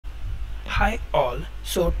Hi all,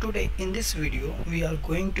 so today in this video we are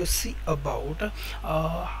going to see about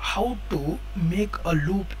how to make a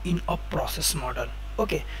loop in a process model.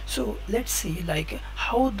 Okay, so let's see like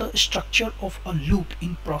how the structure of a loop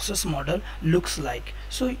in process model looks like.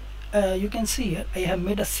 So you can see here I have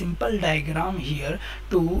made a simple diagram here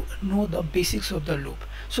to know the basics of the loop.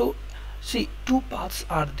 So see, two paths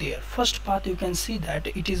are there. First path, you can see that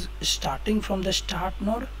it is starting from the start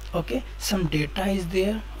node. Okay, some data is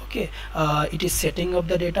there. Okay, it is setting up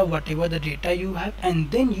the data, whatever the data you have,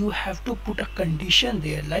 and then you have to put a condition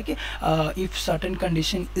there, like if certain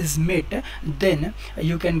condition is met, then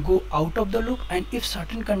you can go out of the loop, and if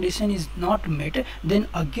certain condition is not met, then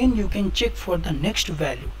again you can check for the next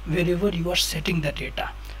value wherever you are setting the data.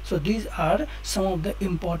 So these are some of the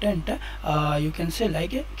important you can say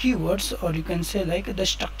like keywords, or you can say like the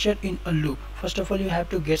structure in a loop. First of all, you have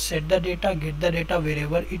to get the data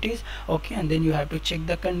wherever it is. Okay, and then you have to check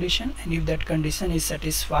the condition, and if that condition is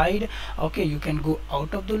satisfied, okay, you can go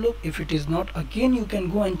out of the loop. If it is not, again you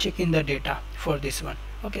can go and check in the data for this one.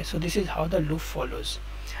 Okay, so this is how the loop follows.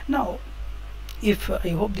 Now I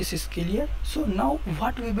hope this is clear. So now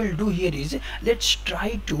what we will do here is, let's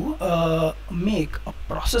try to make a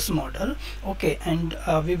process model. Okay, and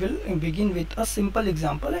we will begin with a simple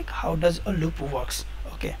example, like how does a loop works.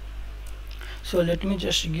 Okay, so let me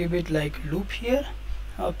just give it like loop here.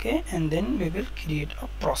 Okay, and then we will create a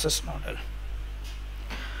process model.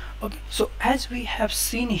 Okay, so as we have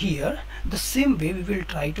seen here, the same way we will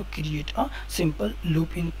try to create a simple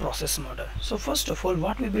loop in process model. So first of all,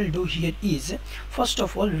 what we will do here is, first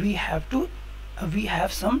of all, we have to we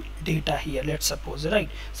have some data here, let's suppose, right?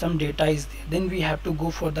 Some data is there, then we have to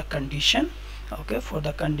go for the condition. Okay, for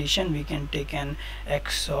the condition we can take an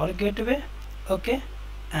XOR gateway. Okay,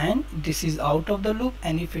 and this is out of the loop,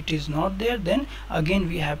 and if it is not there, then again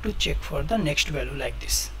we have to check for the next value, like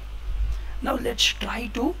this. Now let's try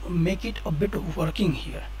to make it a bit working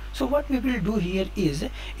here. So what we will do here is,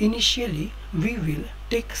 initially we will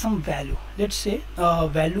take some value, let's say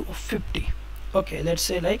value of 50. Okay, let's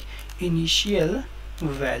say like initial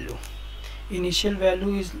value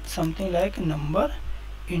is something like number,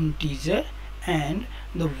 integer, and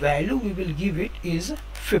the value we will give it is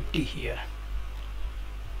 50 here.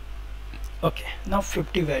 Okay, now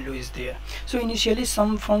 50 value is there. So initially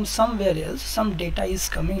from somewhere else some data is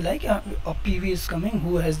coming, like a PV is coming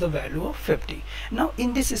who has the value of 50. Now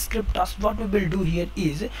in this script task, what we will do here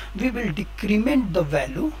is, we will decrement the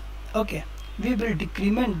value. Okay, we will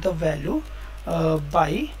decrement the value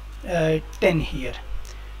by 10 here.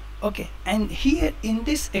 Okay, and here in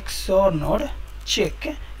this XOR node,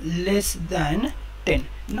 check less than 10.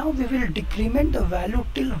 Now we will decrement the value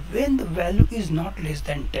till when the value is not less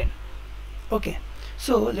than 10. Okay,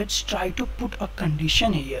 so let's try to put a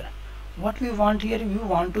condition here. What we want here, we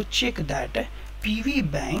want to check that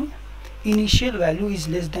PV bank initial value is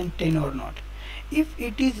less than 10 or not. If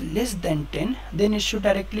it is less than 10, then it should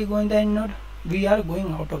directly go in the end node. We are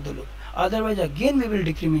going out of the loop. Otherwise, again we will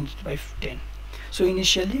decrement it by 10. So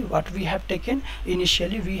initially what we have taken,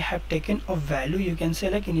 initially we have taken a value, you can say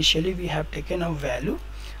like initially we have taken a value,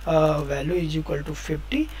 value is equal to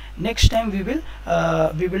 50. Next time we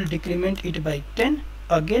will decrement it by 10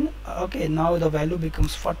 again. Okay, now the value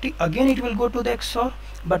becomes 40. Again it will go to the XOR,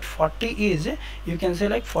 but 40 is, you can say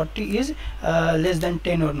like 40 is less than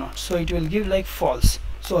 10 or not, so it will give like false.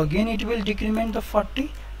 So again it will decrement the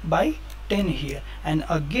 40 by 10 here, and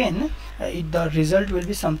again the result will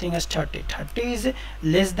be something as 30. 30 is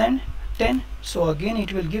less than 10, so again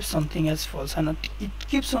it will give something as false, and it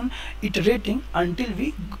keeps on iterating until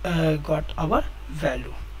we got our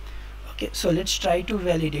value. Okay, so let's try to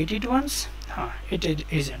validate it once. It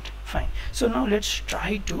isn't fine. So now let's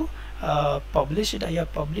try to publish it. I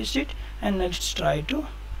have published it, and let's try to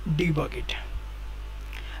debug it.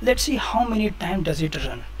 Let's see how many times does it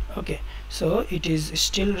run. Okay, so it is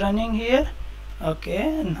still running here.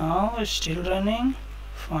 Okay, now it's still running.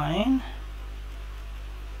 Fine.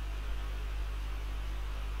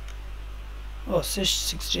 Oh,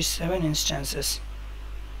 67 instances.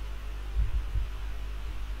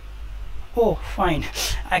 Oh, fine.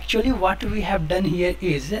 Actually what we have done here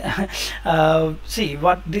is see,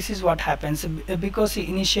 this is what happens, because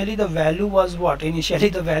initially the value was what, initially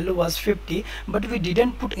the value was 50, but we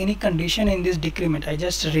didn't put any condition in this decrement. I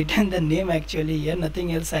just written the name actually here,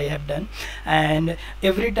 nothing else I have done, and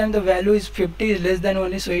every time the value is 50 is less than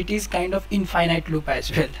only, so it is kind of infinite loop as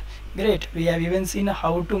well. Great, we have even seen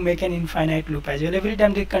how to make an infinite loop as well. Every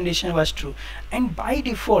time the condition was true, and by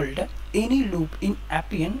default any loop in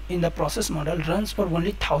Appian in the process model runs for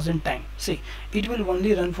only 1000 times. See, it will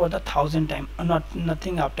only run for the 1000 times,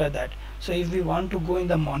 nothing after that. So if we want to go in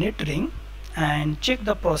the monitoring, and check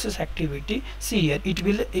the process activity. See here,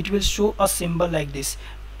 it will show a symbol like this,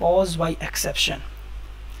 pause by exception.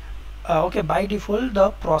 Okay, by default the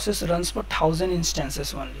process runs for 1000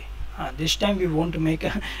 instances only. This time we won't make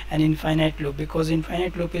an infinite loop, because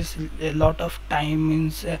infinite loop is a lot of time,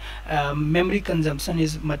 means memory consumption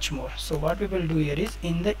is much more. So what we will do here is,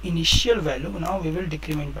 in the initial value now we will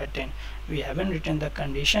decrement by 10. We haven't written the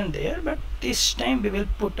condition there, but this time we will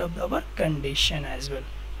put up our condition as well.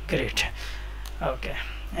 Great. Okay,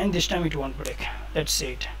 and this time it won't break. Let's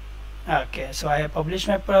see it. Okay, so I have published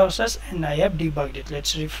my process and I have debugged it.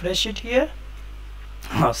 Let's refresh it here.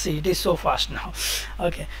 Oh, see, it is so fast now.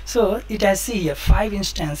 Okay, so it has, see here, 5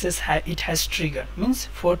 instances it has triggered, means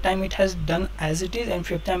 4 time it has done as it is, and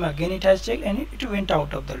 5th time again it has checked and it went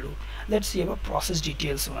out of the loop. Let's see our process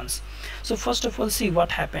details once. So first of all, see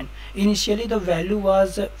what happened. Initially the value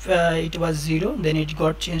was it was 0, then it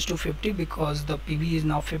got changed to 50 because the PB is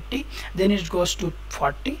now 50, then it goes to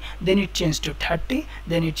 40, then it changed to 30,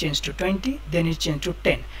 then it changed to 20, then it changed to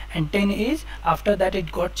 10, and 10 is, after that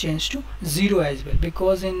it got changed to 0 as well,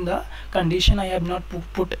 because in the condition I have not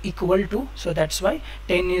put equal to, so that's why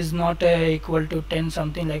 10 is not equal to 10,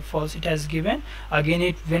 something like false it has given. Again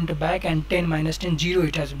it went back, and 10 minus 10, 0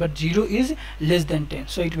 it has, but 0 is less than 10,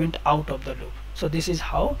 so it went out of the loop. So this is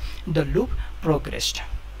how the loop progressed.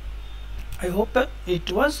 I hope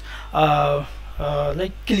it was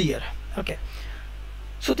like clear. Okay,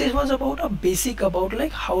 so this was about a basic about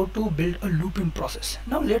like how to build a looping process.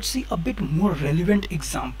 Now let's see a bit more relevant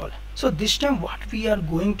example. So this time what we are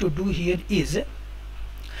going to do here is,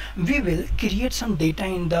 we will create some data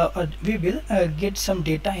in the we will get some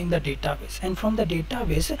data in the database, and from the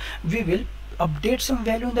database we will update some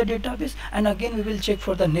value in the database, and again we will check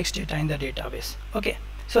for the next data in the database. Okay,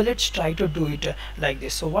 so let's try to do it like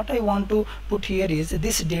this. So what I want to put here is,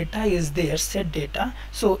 this data is there, set data,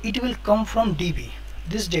 so it will come from DB.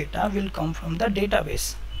 This data will come from the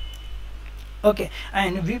database. Okay,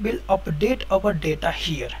 and we will update our data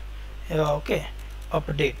here. Okay,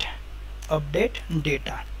 update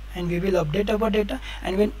data, and we will update our data,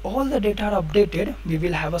 and when all the data are updated, we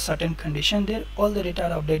will have a certain condition there, all the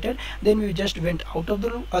data are updated, then we just went out of the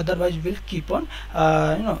loop, otherwise we'll keep on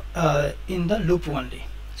in the loop only.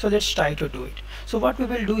 So let's try to do it. So what we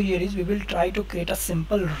will do here is, we will try to create a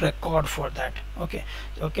simple record for that.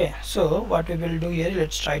 Okay, so what we will do here,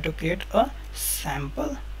 let's try to create a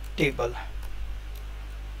sample table.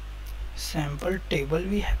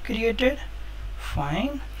 We have created.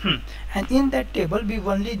 Fine. And in that table we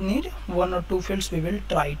only need 1 or 2 fields. We will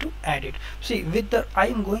try to add it. See, with the I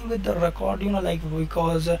am going with the record, like,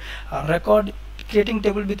 because record, creating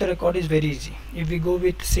table with a record is very easy. If we go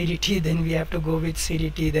with CDT, then we have to go with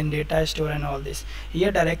CDT, then data store and all this.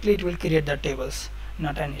 Here directly it will create the tables,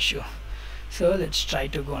 not an issue. So let's try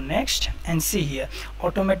to go next, and see here,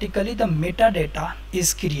 automatically the metadata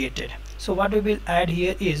is created. So what we will add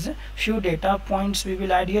here is few data points we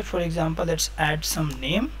will add here. For example, let's add some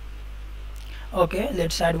name. Okay,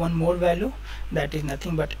 let's add one more value, that is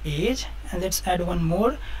nothing but age, and let's add one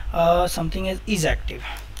more something as isActive,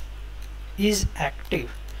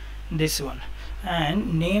 this one,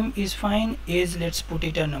 and name is fine. Age, let's put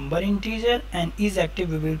it a number integer, and isActive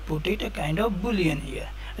we will put it a kind of boolean here.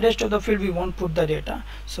 Rest of the field we won't put the data,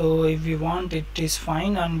 so if we want it is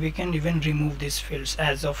fine, and we can even remove these fields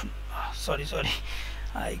as of sorry,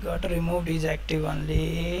 I got removed isActive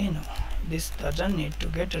only. No, this doesn't need to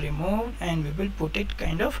get removed, and we will put it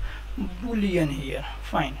kind of boolean here.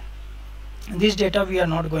 Fine, this data we are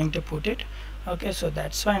not going to put it. Okay, so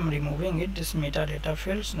that's why I'm removing it, this metadata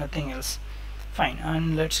fields, nothing else. Fine,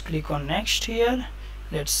 and let's click on next here.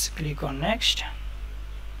 Let's click on next,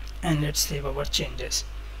 and let's save our changes.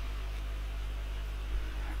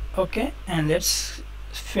 Okay, and let's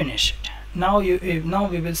finish it. Now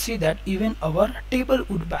we will see that even our table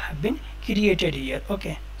would have been created here.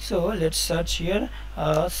 Okay, so let's search here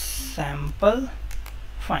sample.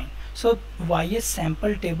 Fine, so YS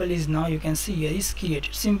sample table is now, you can see here, is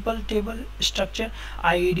created. Simple table structure,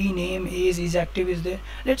 ID, name, age, isActive is there.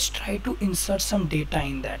 Let's try to insert some data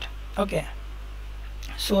in that. Okay,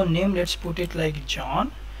 so name, let's put it like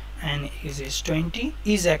John, and age is 20.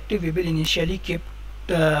 isActive we will initially keep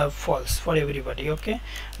false for everybody. Okay,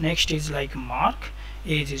 next is like Mark,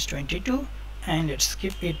 age is 22, and let's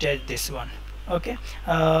keep it as this one. Okay,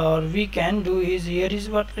 we can do is, here is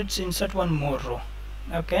what, let's insert one more row.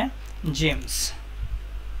 Okay, James,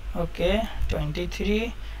 okay,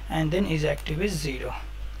 23, and then isActive is 0.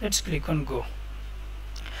 Let's click on go.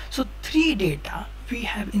 So 3 data we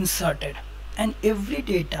have inserted, and every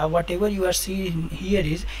data whatever you are seeing here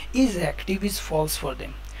is isActive is false for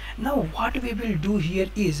them. Now what we will do here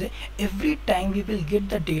is every time we will get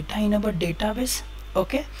the data in our database,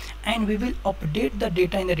 okay, and we will update the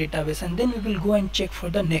data in the database, and then we will go and check for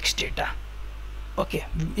the next data. Okay,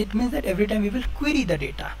 it means that every time we will query the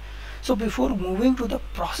data. So before moving to the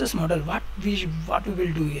process model, what we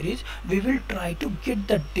will do here is we will try to get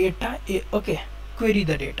the data, okay, query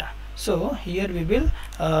the data. So here we will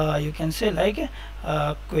you can say like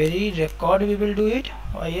query record, we will do it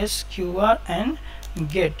ysqr and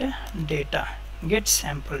get data, get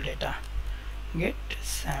sample data, get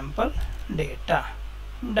sample data,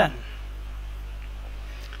 done.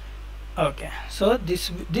 Okay, so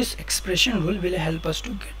this expression rule will help us to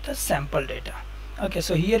get the sample data. Okay,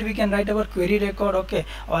 so here we can write our query record. Okay,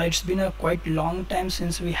 it's been a quite long time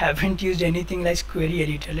since we haven't used anything like query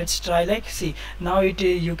editor. Let's try, like, see, now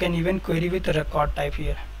you can even query with a record type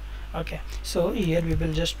here. Okay, so here we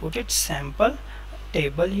will just put it sample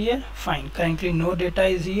table here. Fine, currently no data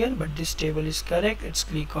is here, but this table is correct. Let's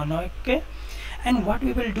click on OK, and what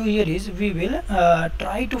we will do here is we will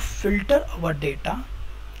try to filter our data,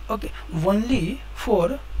 okay, only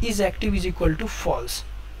for isActive is equal to false.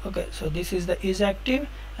 Okay, so this is the isActive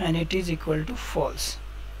and it is equal to false.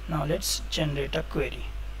 Now let's generate a query.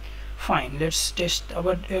 Fine, let's test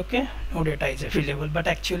our, okay, no data is available, but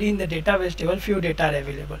actually in the database table few data are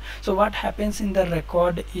available. So what happens in the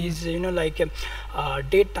record is, you know, like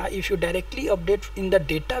data, if you directly update in the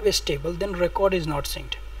database table, then record is not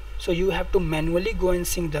synced, so you have to manually go and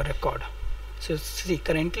sync the record. So see,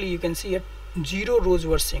 currently you can see here 0 rows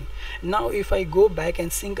were synced. Now if I go back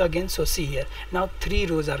and sync again, so see here now 3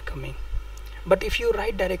 rows are coming. But if you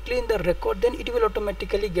write directly in the record, then it will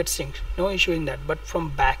automatically get synced, no issue in that. But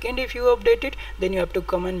from backend, if you update it, then you have to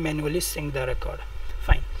come and manually sync the record.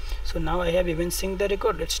 Fine, so now I have even synced the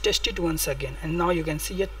record. Let's test it once again, and now you can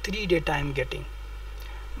see here 3 data I am getting,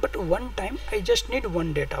 but one time I just need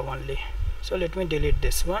 1 data only. So let me delete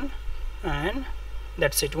this one, and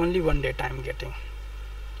that's it, only 1 data I am getting.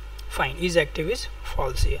 Fine, isActive is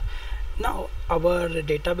false here. Now our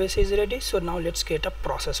database is ready, so now let's get a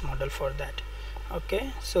process model for that.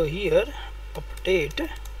 Okay, so here update,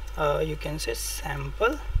 you can say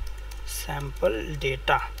sample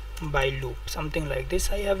data by loop, something like this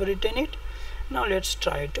I have written it. Now let's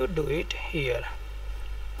try to do it here.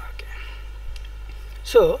 Okay,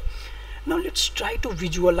 so now let's try to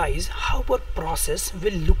visualize how our process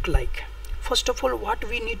will look like. First of all, what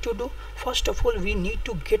we need to do, first of all we need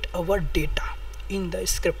to get our data in the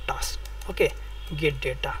script task. Okay, get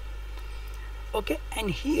data. Okay, and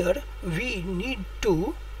here we need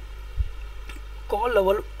to call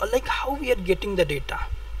our, like, how we are getting the data.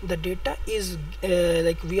 The data is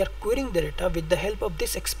like we are querying the data with the help of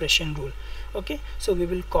this expression rule. Okay, so we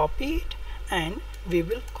will copy it and we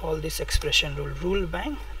will call this expression rule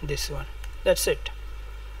bang, this one, that's it.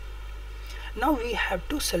 Now we have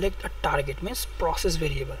to select a target, means process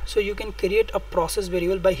variable. So you can create a process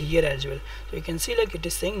variable by here as well. So you can see like it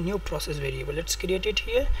is saying new process variable. Let's create it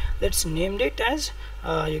here. Let's name it as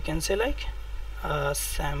you can say like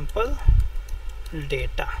sample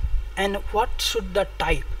data. And what should the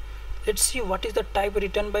type? Let's see what is the type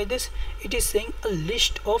written by this. It is saying a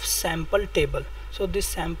list of sample table. So this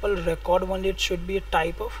sample record only, it should be a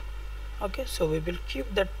type of. Okay, so we will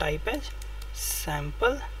keep that type as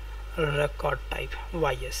sample record type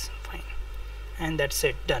ys. Fine, and that's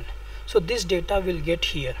it, done. So this data will get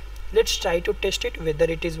here. Let's try to test it whether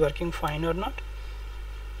it is working fine or not.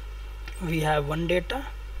 We have 1 data,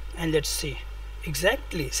 and let's see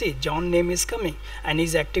exactly. See, John name is coming and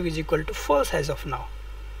isActive is equal to false as of now.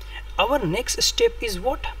 Our next step is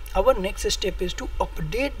what? Our next step is to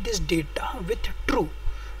update this data with true.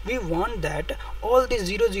 We want that all the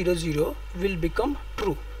 000 will become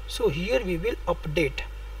true. So here we will update.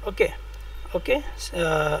 Okay,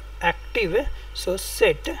 active, so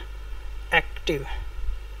set active,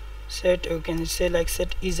 set, you can say like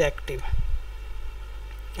set isActive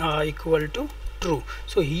equal to true.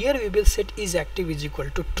 So here we will set isActive is equal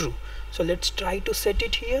to true. So let's try to set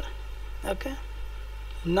it here. Okay,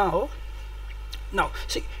 now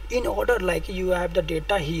see, in order, like you have the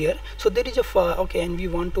data here, so there is a okay, and we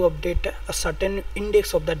want to update a certain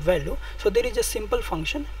index of that value. So there is a simple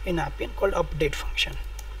function in Appian called update function.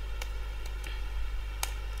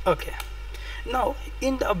 Okay, now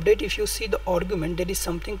in the update, if you see the argument, there is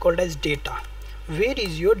something called as data. Where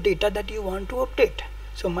is your data that you want to update?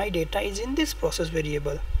 So my data is in this process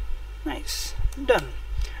variable. Nice, done.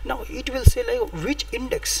 Now it will say like which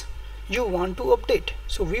index you want to update.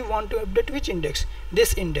 So we want to update which index?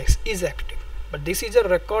 This index isActive. but this is a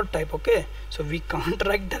record type. Okay, so we can't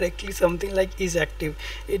write directly something like isActive,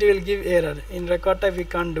 it will give error. In record type we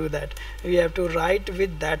can't do that, we have to write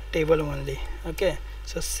with that table only. Okay,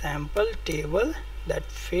 so sample table, that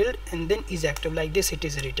field, and then isActive, like this it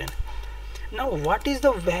is written. Now what is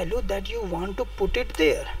the value that you want to put it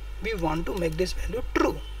there? We want to make this value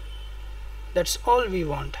true, that's all we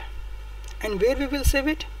want. And where we will save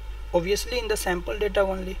it? Obviously in the sample data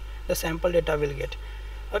only, the sample data will get.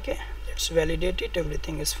 Okay, let's validate it,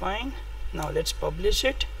 everything is fine. Now let's publish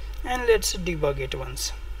it and let's debug it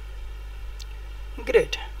once.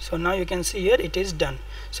 Great, so now you can see here it is done.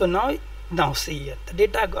 So now see here the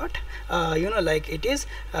data got like it is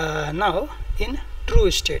now in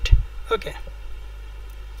true state. Okay,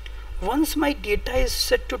 once my data is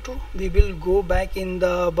set to true, we will go back in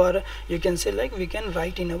the bar. You can say like we can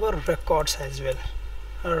write in our records as well,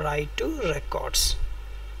 write to records.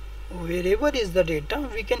 Wherever is the data,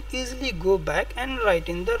 we can easily go back and write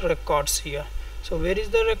in the records here. So where is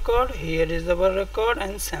the record? Here is our record,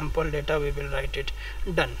 and sample data we will write it.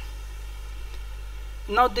 Done.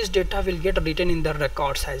 Now this data will get written in the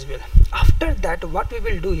records as well. After that what we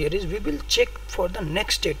will do here is we will check for the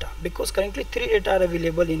next data, because currently 3 data are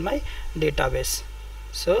available in my database.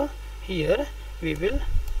 So here we will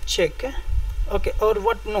check. Okay, or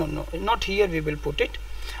what, no, not here we will put it.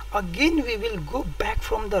 Again we will go back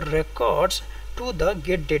from the records to the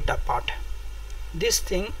get data part. This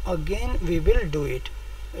thing again we will do it.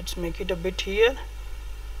 Let's make it a bit here.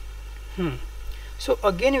 So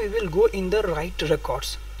again we will go in the right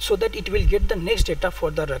records so that it will get the next data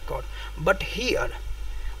for the record. But here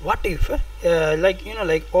what if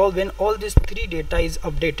when all these 3 data is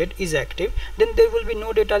updated, is active, then there will be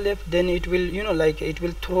no data left. Then it will it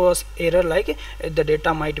will throw us error like the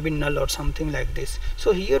data might be null or something like this.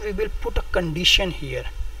 So here we will put a condition here.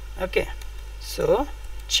 Okay, so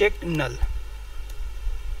check null.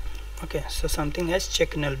 Okay, so something as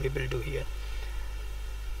check null we will do here.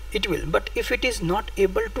 It will, but if it is not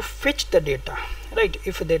able to fetch the data, right,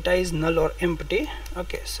 if data is null or empty.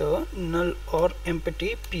 Okay, so null or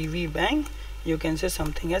empty PV bang, you can say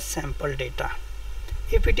something as sample data.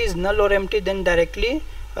 If it is null or empty, then directly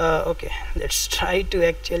okay, let's try to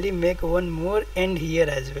actually make one more end here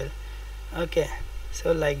as well. Okay,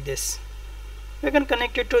 so like this we can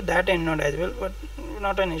connect it to that end node as well, but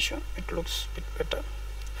not an issue, it looks a bit better.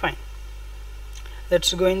 Fine,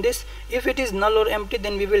 let's go in this. If it is null or empty,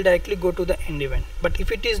 then we will directly go to the end event, but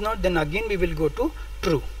if it is not, then again we will go to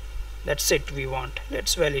true. That's it we want.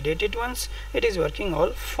 Let's validate it once. It is working all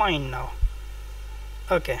fine now.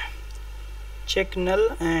 Okay, check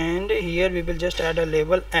null, and here we will just add a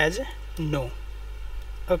label as no.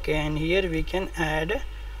 Okay, and here we can add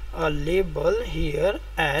a label here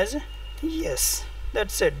as yes.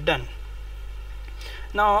 That's it, done.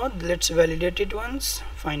 Now let's validate it once.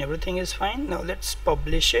 Fine, everything is fine. Now let's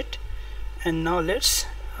publish it, and now let's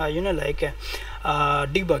debug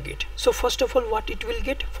it. So first of all, what it will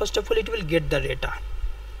get? First of all, it will get the data.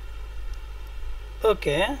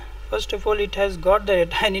 Okay, first of all it has got the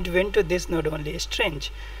data and it went to this node only.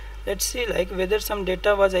 Strange. Let's see like whether some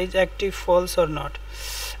data was isActive false or not.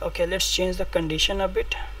 Okay, let's change the condition a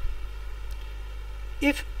bit.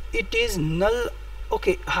 If it is null,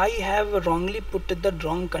 okay, I have wrongly put the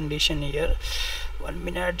wrong condition here. 1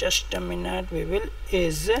 minute, just a minute. We will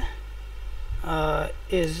is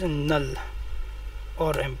null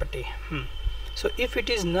or empty. So if it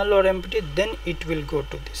is null or empty, then it will go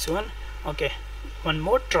to this one. Okay, one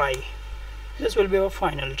more try. This will be our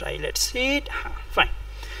final try. Let's see it. Fine.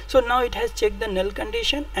 So now it has checked the null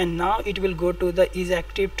condition, and now it will go to the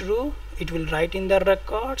isActive true. It will write in the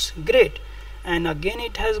records. Great. And again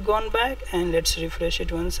it has gone back, and let's refresh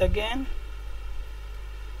it once again.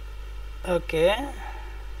 Okay,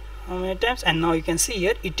 how many times? And now you can see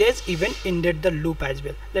here it has even ended the loop as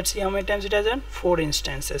well. Let's see how many times it has done. 4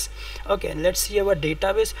 instances. Okay, let's see our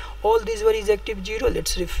database. All these were isActive 0.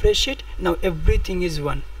 Let's refresh it. Now everything is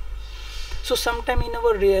 1. So sometime in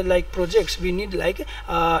our real projects, we need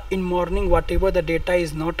in morning whatever the data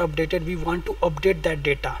is not updated, we want to update that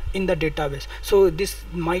data in the database. So this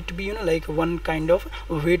might be one kind of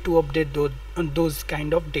way to update those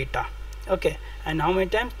kind of data. Okay, and how many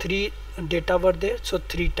times? 3 data were there, so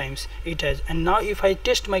 3 times it has. And now if I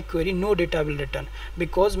test my query, no data will return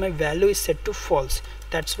because my value is set to false.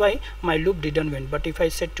 That's why my loop didn't win. But if I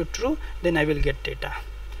set to true, then I will get data.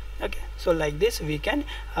 Okay, so like this we can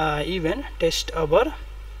even test our,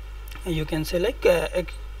 you can say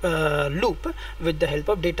loop with the help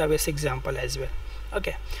of database example as well.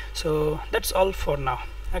 Okay, so that's all for now.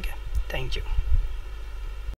 Okay, thank you.